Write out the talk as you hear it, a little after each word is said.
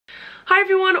Hi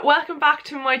everyone, welcome back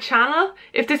to my channel.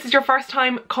 If this is your first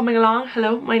time coming along,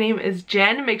 hello, my name is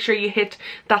Jen. Make sure you hit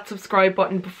that subscribe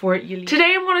button before you leave.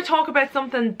 Today I'm going to talk about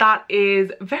something that is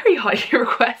very highly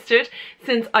requested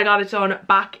since I got it done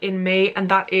back in May, and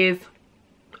that is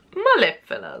my lip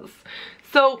fillers.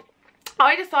 So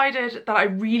I decided that I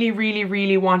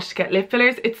really wanted to get lip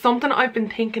fillers. It's something I've been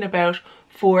thinking about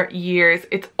for years.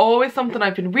 It's always something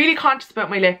I've been really conscious about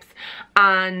my lips,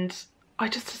 and I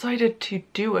just decided to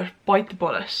do it, bite the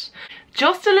bullet.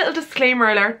 Just a little disclaimer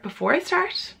alert before I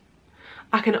start.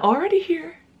 I can already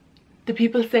hear the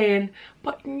people saying,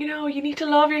 but you know, you need to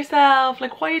love yourself.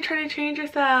 Like, why are you trying to change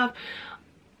yourself?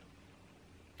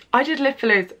 I did lip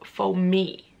fillers for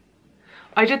me.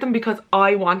 I did them because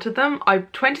I wanted them. I'm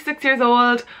 26 years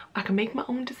old. I can make my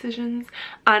own decisions,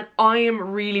 and I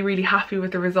am really happy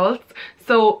with the results.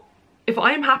 So if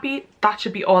I am happy, that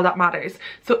should be all that matters.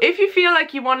 So if you feel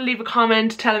like you want to leave a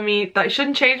comment telling me that I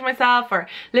shouldn't change myself or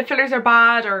lip fillers are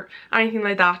bad or anything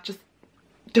like that, just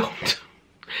don't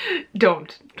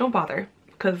bother,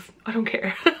 because I don't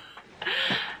care.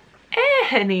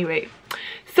 Anyway,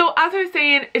 so as I was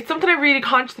saying, it's something I'm really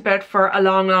conscious about for a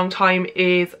long time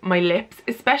is my lips,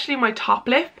 especially my top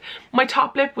lip. My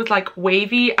top lip was like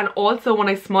wavy, and also when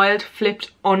I smiled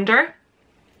flipped under.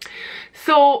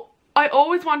 So I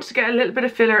always wanted to get a little bit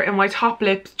of filler in my top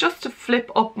lips just to flip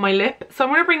up my lip. So I'm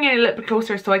going to bring it a little bit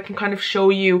closer so I can kind of show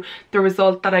you the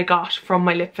result that I got from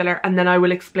my lip filler, and then I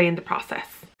will explain the process.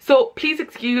 So please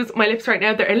excuse my lips right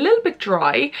now, they're a little bit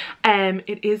dry.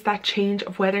 It is that change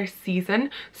of weather season.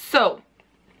 So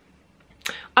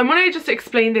I'm going to just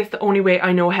explain this the only way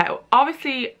I know how.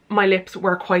 Obviously my lips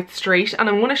were quite straight, and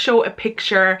I'm going to show a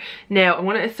picture now. I'm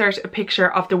going to insert a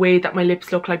picture of the way that my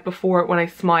lips look like before when I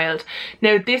smiled.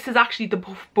 Now this is actually the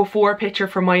before picture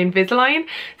from my Invisalign,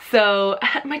 so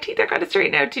my teeth are kind of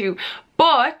straight now too.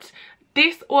 But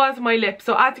this was my lip,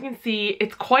 so as you can see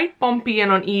it's quite bumpy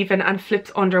and uneven and flips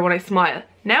under when I smile.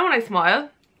 Now when I smile,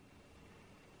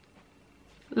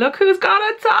 look who's got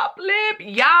a top lip,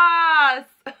 yes!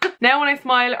 Now when I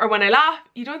smile or when I laugh,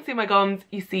 you don't see my gums,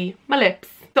 you see my lips.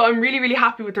 So I'm really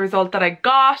happy with the result that I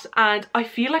got, and I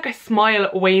feel like I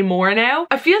smile way more now.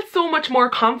 I feel so much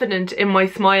more confident in my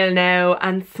smile now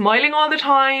and smiling all the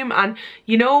time. And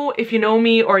you know, if you know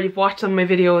me or you've watched some of my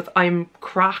videos, I'm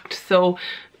cracked, so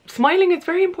smiling is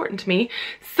very important to me.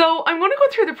 So I'm going to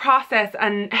go through the process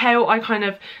and how I kind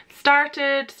of start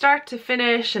to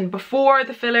finish and before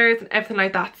the fillers and everything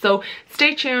like that. So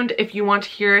stay tuned if you want to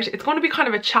hear it. It's going to be kind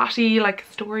of a chatty, like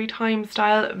story time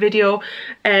style video,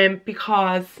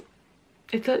 because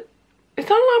it's not a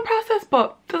long process,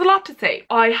 but there's a lot to say.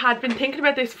 I had been thinking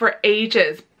about this for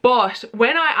ages, but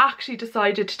when I actually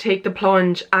decided to take the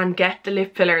plunge and get the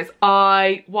lip fillers,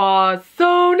 I was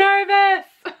so nervous.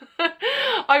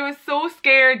 I was so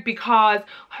scared because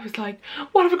I was like,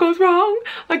 what if it goes wrong?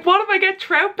 Like, what if I get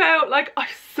trout out? Like, I'm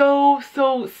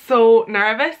so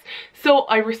nervous. So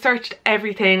I researched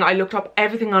everything. I looked up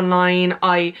everything online.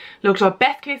 I looked up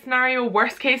best case scenario,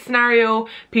 worst case scenario,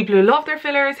 people who love their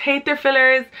fillers, hate their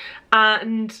fillers,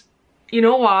 and you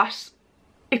know what?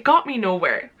 It got me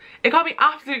nowhere. It got me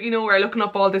absolutely nowhere looking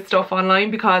up all this stuff online,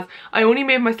 because I only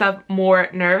made myself more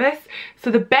nervous.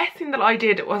 So the best thing that I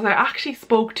did was I actually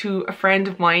spoke to a friend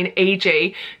of mine,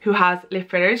 AJ, who has lip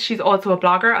fillers. She's also a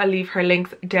blogger. I'll leave her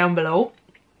links down below.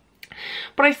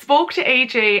 But I spoke to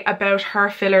AJ about her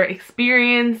filler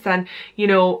experience and, you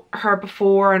know, her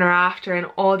before and her after and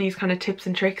all these kind of tips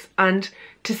and tricks, and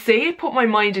to say it put my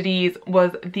mind at ease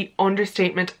was the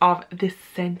understatement of this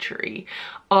century.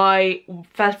 I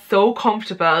felt so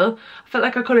comfortable. I felt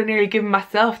like I could have nearly given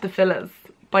myself the fillers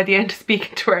by the end of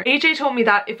speaking to her. AJ told me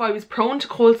that if I was prone to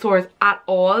cold sores at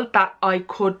all, that I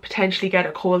could potentially get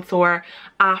a cold sore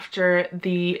after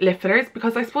the lip fillers,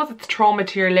 because I suppose it's trauma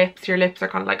to your lips. Your lips are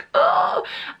kind of like, oh,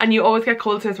 and you always get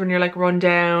cold sores when you're like run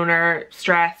down or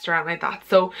stressed or anything like that.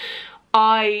 So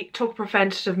I took a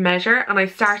preventative measure, and I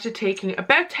started taking,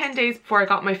 about 10 days before I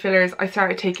got my fillers, I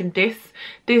started taking this.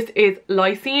 This is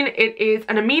lysine. It is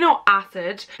an amino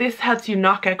acid. This helps you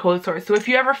not get cold sores. So if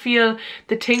you ever feel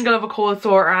the tingle of a cold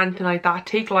sore or anything like that,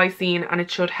 take lysine and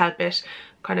it should help it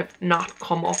kind of not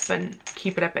come up and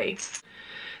keep it at bay.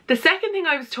 The second thing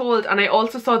I was told, and I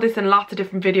also saw this in lots of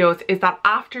different videos, is that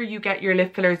after you get your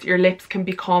lip fillers, your lips can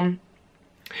become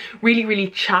really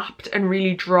chapped and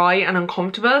really dry and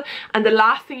uncomfortable, and the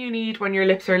last thing you need when your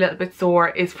lips are a little bit sore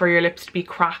is for your lips to be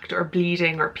cracked or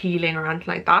bleeding or peeling or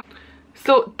anything like that.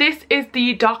 So this is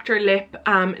the Dr. Lip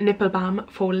Nipple Balm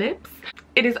Faux Lips.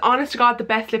 It is honest to God the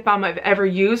best lip balm I've ever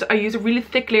used. I use a really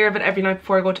thick layer of it every night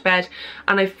before I go to bed,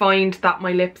 and I find that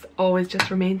my lips always just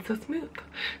remain so smooth.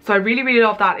 So I really, really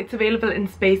love that. It's available in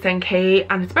Space NK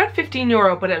and it's about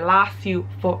 €15, but it lasts you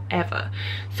forever.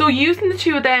 So using the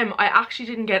two of them, I actually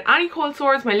didn't get any cold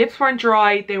sores. My lips weren't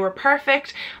dry, they were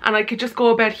perfect, and I could just go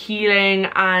about healing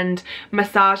and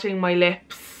massaging my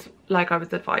lips like I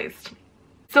was advised.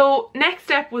 So next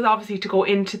step was obviously to go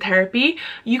into therapy.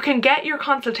 You can get your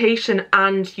consultation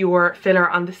and your filler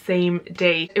on the same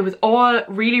day. It was all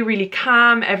really, really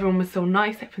calm. Everyone was so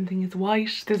nice. Everything is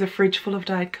white. There's a fridge full of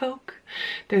Diet Coke.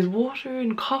 There's water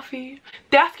and coffee.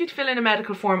 They ask you to fill in a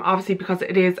medical form, obviously, because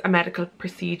it is a medical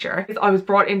procedure. I was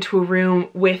brought into a room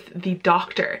with the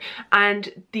doctor,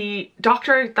 and the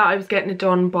doctor that I was getting it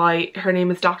done by, her name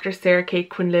is Dr. Sarah Kate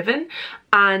Quinlivan,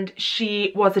 and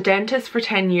she was a dentist for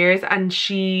 10 years, and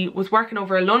she was working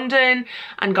over in London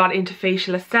and got into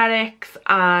facial aesthetics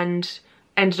and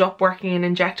ended up working in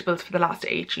injectables for the last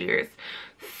 8 years.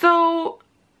 So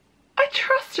I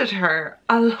trusted her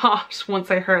a lot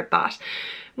once I heard that.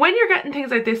 When you're getting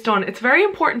things like this done, it's very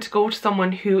important to go to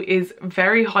someone who is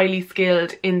very highly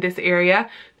skilled in this area.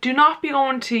 Do not be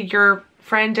going to your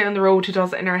friend down the road who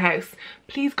does it in her house.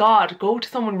 Please God, go to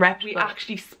someone reputable. We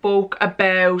actually spoke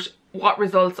about what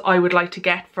results I would like to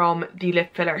get from the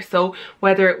lip filler. So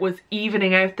whether it was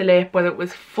evening out the lip, whether it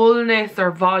was fullness or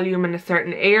volume in a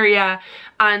certain area,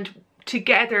 and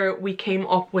together we came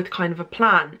up with kind of a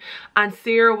plan, and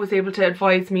Sarah was able to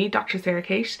advise me, Dr. Sarah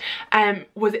Kate,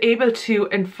 was able to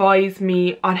advise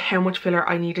me on how much filler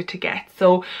I needed to get.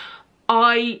 So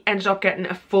I ended up getting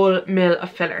a full mil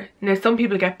of filler. Now some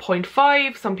people get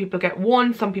 0.5, some people get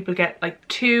 1, some people get like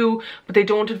 2, but they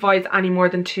don't advise any more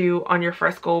than 2 on your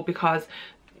first go, because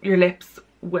your lips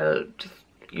will just,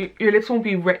 your lips won't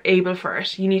be able for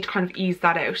it. You need to kind of ease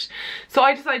that out. So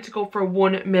I decided to go for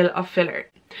 1 mil of filler.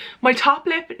 My top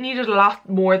lip needed a lot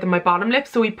more than my bottom lip,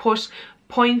 so we put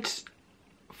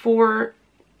 0.4,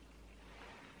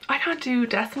 I can't do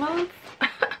decimals.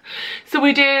 So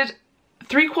we did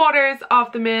 3/4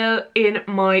 of the mil in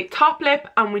my top lip,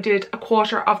 and we did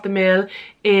 1/4 of the mil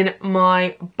in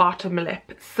my bottom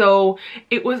lip. So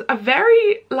it was a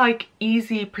very like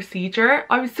easy procedure.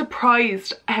 I was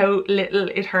surprised how little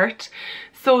it hurt.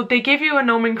 So they give you a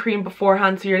numbing cream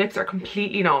beforehand, so your lips are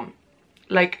completely numb.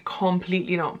 Like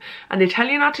completely numb, and they tell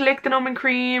you not to lick the numbing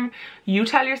cream. You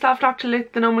tell yourself not to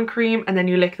lick the numbing cream, and then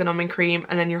you lick the numbing cream,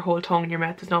 and then your whole tongue and your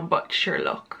mouth is numb. But sure,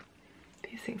 look,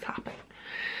 these things happen.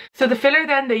 So the filler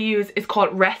then they use is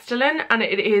called Restylane, and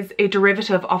it is a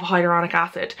derivative of hyaluronic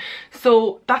acid.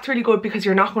 So that's really good because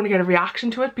you're not going to get a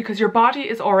reaction to it, because your body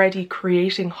is already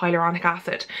creating hyaluronic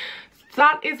acid.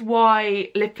 That is why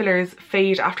lip fillers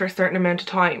fade after a certain amount of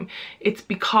time. It's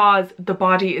because the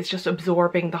body is just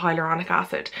absorbing the hyaluronic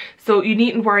acid. So you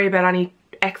needn't worry about any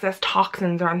excess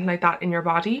toxins or anything like that in your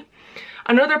body.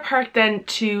 Another part then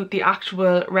to the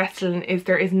actual Restylane is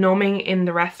there is numbing in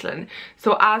the Restylane.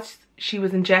 So as she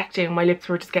was injecting, my lips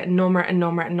were just getting number and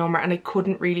number and number, and I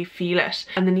couldn't really feel it.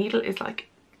 And the needle is like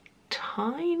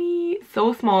tiny,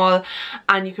 so small,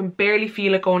 and you can barely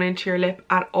feel it going into your lip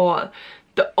at all.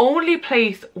 The only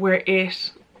place where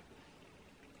it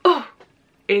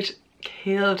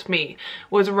killed me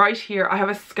was right here. I have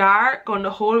a scar going the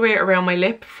whole way around my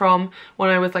lip from when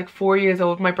I was like 4 years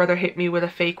old. My brother hit me with a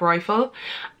fake rifle,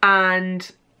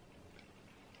 and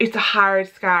it's a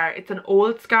hard scar. It's an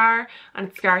old scar, and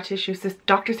it's scar tissue. So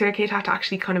Dr. Sarah Kate had to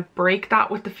actually kind of break that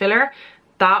with the filler.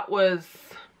 That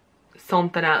was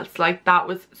something else. Like that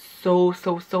was so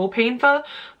painful,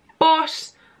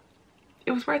 but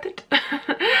it was worth it.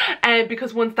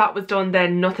 Because once that was done,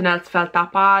 then nothing else felt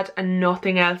that bad and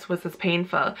nothing else was as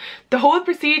painful. The whole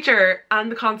procedure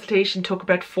and the consultation took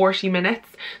about 40 minutes.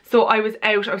 So I was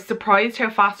out. I was surprised how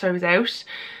fast I was out.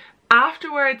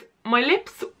 Afterwards, my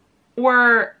lips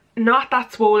were not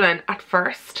that swollen at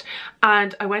first,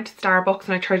 and I went to Starbucks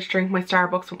and I tried to drink my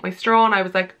Starbucks with my straw, and I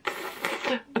was like,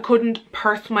 I couldn't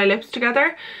purse my lips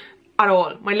together at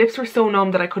all. My lips were so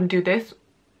numb that I couldn't do this.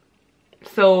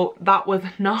 So that was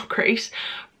not great,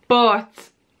 but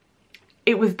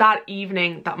it was that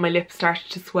evening that my lips started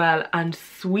to swell, and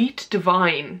sweet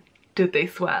divine did they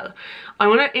swell. I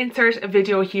want to insert a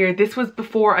video here. This was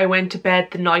before I went to bed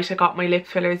the night I got my lip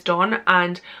fillers done,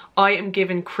 and I am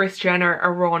giving Kris Jenner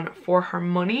a run for her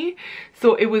money.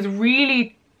 So it was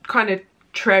really kind of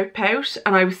trout pout,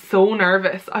 and I was so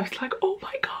nervous. I was like, oh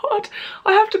my god,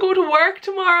 I have to go to work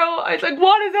tomorrow. I was like,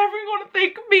 what is everyone going to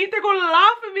think of me? They're going to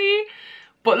laugh at me.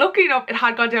 But luckily enough, it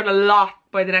had gone down a lot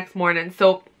by the next morning.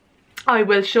 So I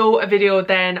will show a video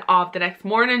then of the next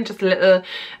morning, just a little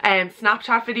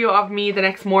Snapchat video of me the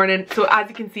next morning. So as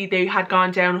you can see, they had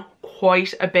gone down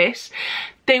quite a bit.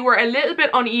 They were a little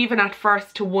bit uneven at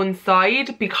first to one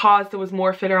side because there was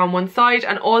more filler on one side,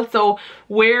 and also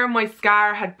where my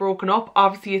scar had broken up,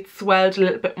 obviously it swelled a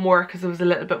little bit more because there was a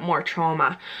little bit more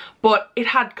trauma, but it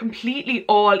had completely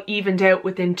all evened out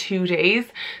within 2 days.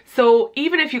 So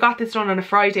even if you got this done on a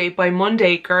Friday, by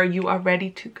Monday, girl, you are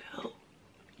ready to go.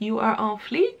 You are on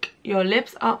fleek. Your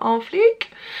lips are on fleek.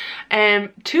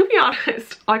 To be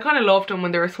honest, I kind of loved them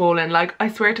when they were swollen. Like, I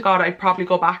swear to God, I'd probably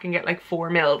go back and get like 4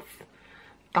 mils.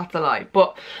 That's a lie.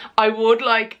 But I would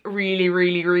like really,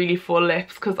 really, really full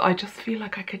lips because I just feel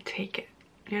like I could take it,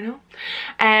 you know?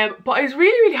 But I was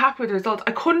really, really happy with the results.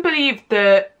 I couldn't believe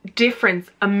the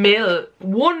difference 1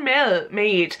 mil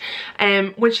made.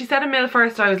 When she said 1 mil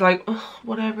first, I was like, oh,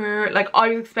 whatever. Like, I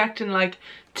was expecting like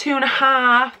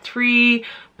 2.5, 3,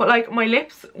 but like my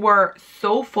lips were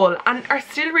so full and are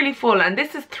still really full, and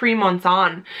this is 3 months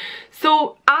on.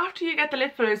 So after you get the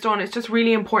lip fillers done, it's just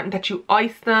really important that you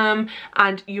ice them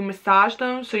and you massage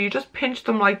them. So you just pinch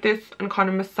them like this and kind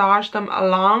of massage them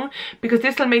along, because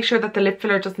this will make sure that the lip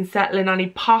filler doesn't settle in any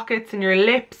pockets in your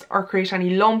lips or create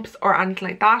any lumps or anything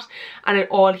like that, and it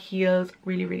all heals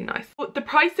really, really nice. But the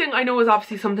pricing, I know, is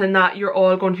obviously something that you're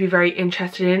all going to be very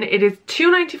interested in. It is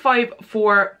 $2.95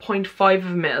 for 0.5 of a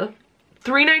mil,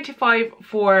 $3.95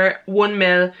 for 1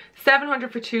 mil,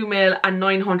 $700 for 2 mil, and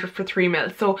 $900 for 3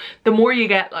 mil. So the more you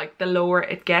get, like, the lower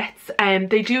it gets. And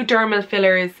they do dermal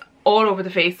fillers all over the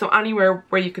face, so anywhere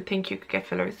where you could think you could get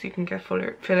fillers, you can get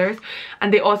fillers.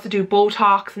 And they also do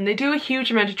Botox, and they do a huge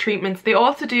amount of treatments. They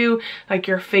also do like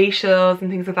your facials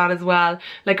and things like that as well,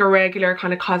 like a regular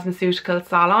kind of cosmeceutical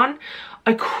salon.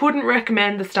 I couldn't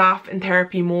recommend the staff in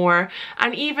Therapie more.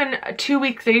 And even 2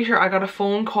 weeks later, I got a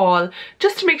phone call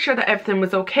just to make sure that everything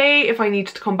was okay, if I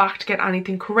needed to come back to get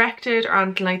anything corrected or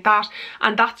anything like that.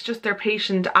 And that's just their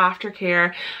patient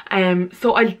aftercare.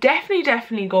 So I'll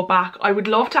definitely go back. I would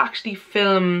love to actually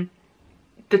film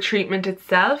the treatment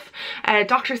itself.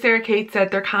 Dr. Sarah Kate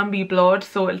said there can be blood,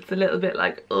 so it's a little bit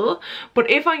like, ugh. But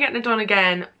if I'm getting it done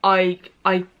again, I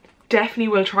definitely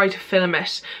will try to film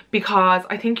it, because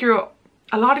I think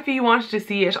a lot of you wanted to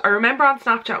see it. I remember on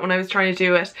Snapchat when I was trying to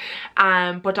do it,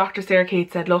 but Dr. Sarah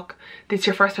Kate said, look, this is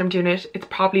your first time doing it. It's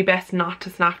probably best not to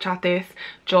Snapchat this.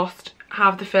 Just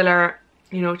have the filler,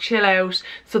 you know, chill out,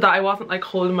 so that I wasn't like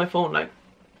holding my phone like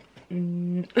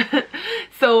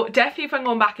So definitely if I'm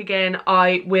going back again,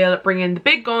 I will bring in the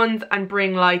big guns and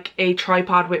bring like a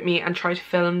tripod with me and try to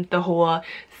film the whole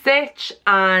stitch.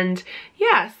 And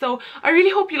yeah, so I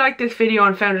really hope you liked this video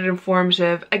and found it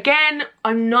informative. Again,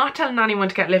 I'm not telling anyone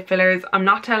to get lip fillers. I'm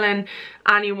not telling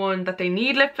anyone that they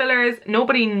need lip fillers.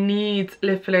 Nobody needs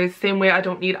lip fillers. Same way I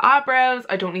don't need eyebrows,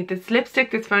 I don't need this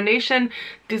lipstick, this foundation,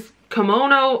 this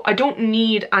kimono. I don't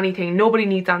need anything. Nobody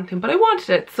needs anything, but I wanted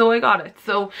it, so I got it.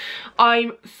 So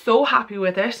I'm so happy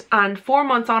with it, and 4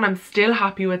 months on I'm still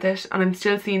happy with it, and I'm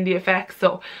still seeing the effects.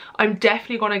 So I'm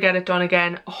definitely going to get it done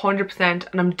again 100%, and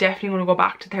I'm definitely going to go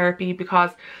back to therapy,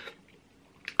 because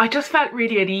I just felt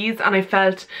really at ease, and I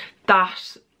felt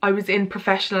that I was in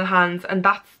professional hands, and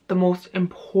that's the most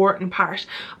important part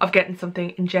of getting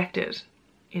something injected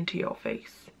into your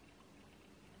face.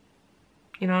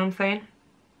 You know what I'm saying?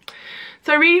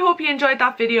 So I really hope you enjoyed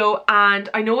that video, and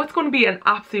I know it's going to be an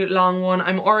absolute long one.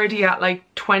 I'm already at like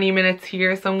 20 minutes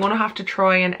here, so I'm going to have to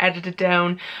try and edit it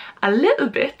down a little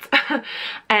bit.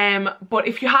 But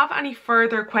if you have any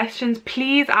further questions,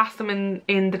 please ask them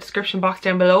in the description box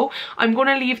down below. I'm going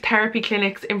to leave Therapie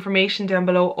Clinic's information down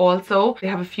below also. They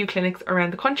have a few clinics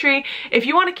around the country. If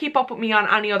you want to keep up with me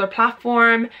on any other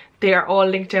platform, they are all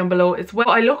linked down below as well.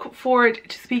 I look forward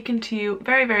to speaking to you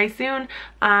very, very soon,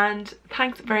 and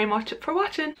thanks very much for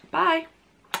watching. Bye.